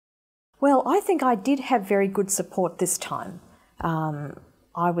Well, I think I did have very good support this time.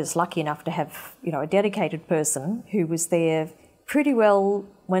 I was lucky enough to have, a dedicated person who was there pretty well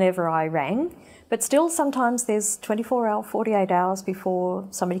whenever I rang, but still sometimes there's 24 hours, 48 hours before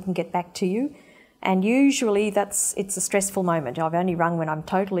somebody can get back to you. And usually it's a stressful moment. I've only rung when I'm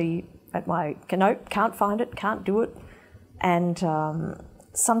totally at my, can't find it, can't do it. And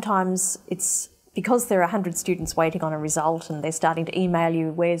sometimes it's because there are 100 students waiting on a result and they're starting to email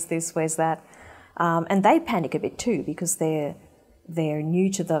you, where's this, where's that? And they panic a bit too because they're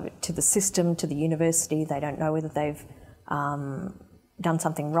new to the system, to the university. They don't know whether they've done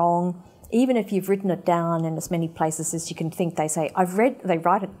something wrong. Even if you've written it down in as many places as you can think, they say, they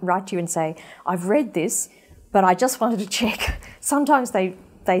write to you and say, I've read this, but I just wanted to check. Sometimes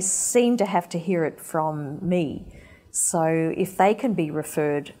they seem to have to hear it from me. So if they can be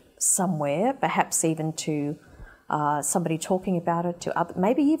referred somewhere, perhaps even to somebody talking about it, to other,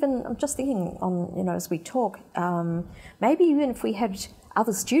 maybe even, I'm just thinking on, as we talk, maybe even if we had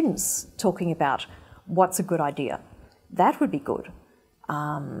other students talking about what's a good idea, that would be good.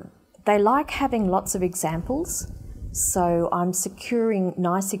 They like having lots of examples, so I'm securing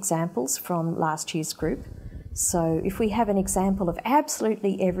nice examples from last year's group. So if we have an example of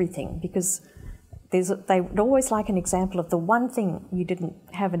absolutely everything, because they would always like an example of the one thing you didn't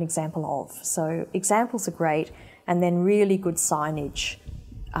have an example of. So examples are great, and then really good signage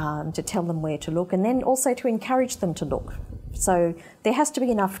to tell them where to look, and then also to encourage them to look. So there has to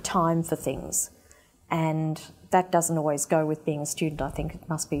be enough time for things, and that doesn't always go with being a student. I think it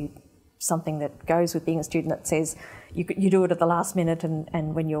must be something that goes with being a student that says you do it at the last minute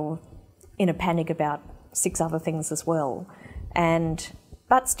and when you're in a panic about 6 other things as well.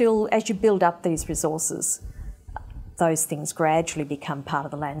 But still, as you build up these resources, those things gradually become part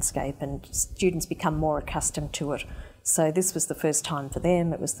of the landscape and students become more accustomed to it. So this was the first time for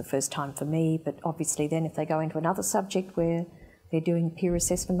them, it was the first time for me, but obviously then if they go into another subject where they're doing peer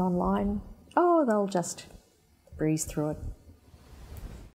assessment online, they'll just breeze through it.